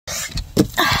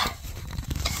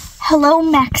Hello,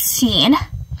 Maxine. I'm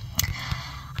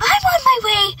on my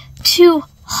way to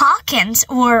Hawkins,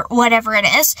 or whatever it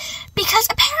is, because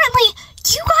apparently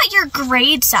you got your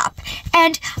grades up,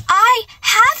 and I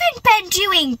haven't been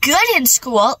doing good in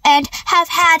school and have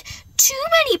had too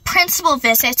many principal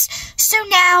visits, so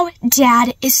now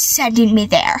Dad is sending me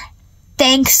there.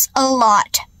 Thanks a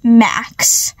lot,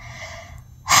 Max.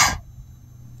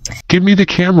 Give me the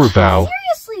camera, Val.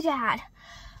 Seriously, Dad.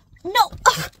 No.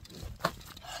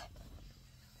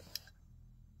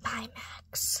 Bye,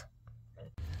 Max.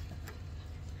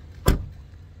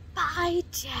 Bye,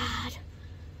 Dad.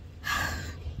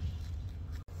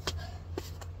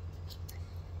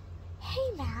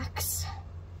 Hey, Max.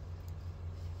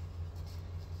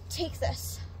 Take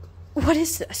this. What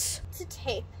is this? It's a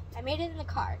tape. I made it in the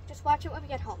car. Just watch it when we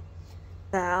get home.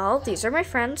 Val, these are my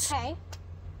friends. Okay.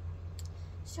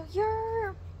 So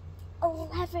you're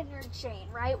 11 or Jane,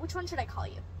 right? Which one should I call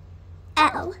you?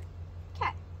 L.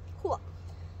 Okay, cool.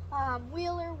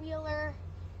 Wheeler,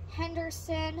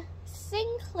 Henderson,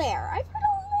 Sinclair. I've heard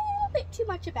a little bit too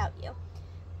much about you.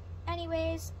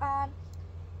 Anyways,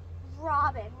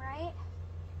 Robin, right?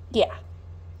 Yeah.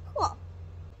 Cool.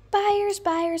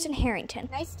 Byers, and Harrington.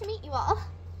 Nice to meet you all.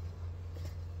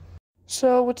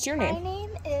 So, what's your name? My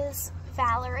name is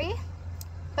Valerie,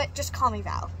 but just call me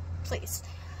Val, please.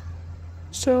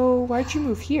 So, why'd you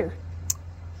move here?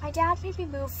 My dad made me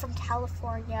move from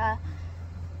California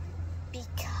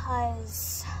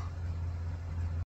because